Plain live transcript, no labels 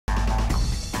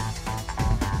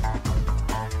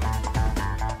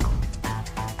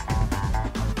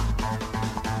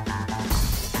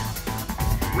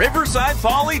Riverside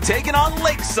Poly taking on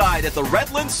Lakeside at the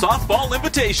Redlands Softball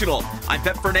Invitational. I'm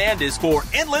Pep Fernandez for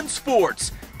Inland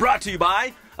Sports. Brought to you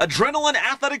by Adrenaline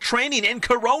Athletic Training in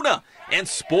Corona and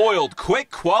Spoiled Quick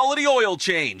Quality Oil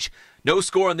Change. No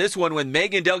score on this one when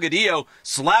Megan Delgadillo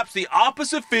slaps the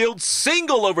opposite field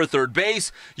single over third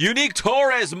base. Unique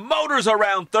Torres motors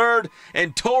around third,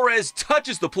 and Torres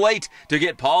touches the plate to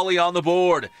get Poly on the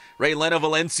board. Raylena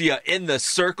Valencia in the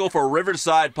circle for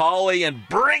Riverside Poly and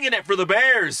bringing it for the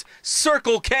Bears.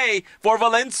 Circle K for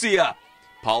Valencia.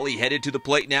 Poly headed to the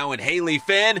plate now, and Haley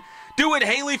Finn doing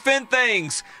Haley Finn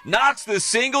things. Knocks the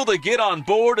single to get on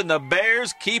board, and the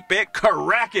Bears keep it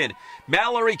cracking.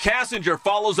 Mallory Cassinger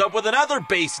follows up with another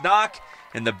base knock,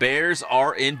 and the Bears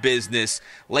are in business.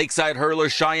 Lakeside hurler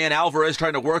Cheyenne Alvarez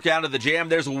trying to work out of the jam.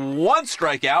 There's one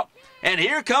strikeout, and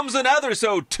here comes another,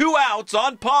 so 2 outs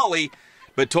on Poly.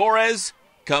 But Torres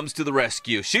comes to the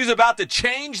rescue. She's about to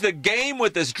change the game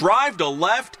with this drive to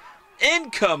left.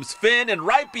 In comes Finn, and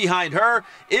right behind her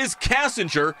is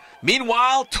Cassinger.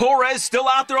 Meanwhile, Torres still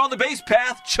out there on the base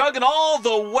path, chugging all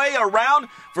the way around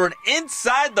for an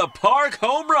inside-the-park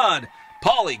home run.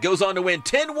 Poly goes on to win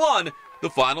 10-1, the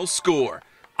final score.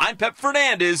 I'm Pep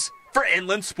Fernandez for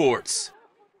Inland Sports.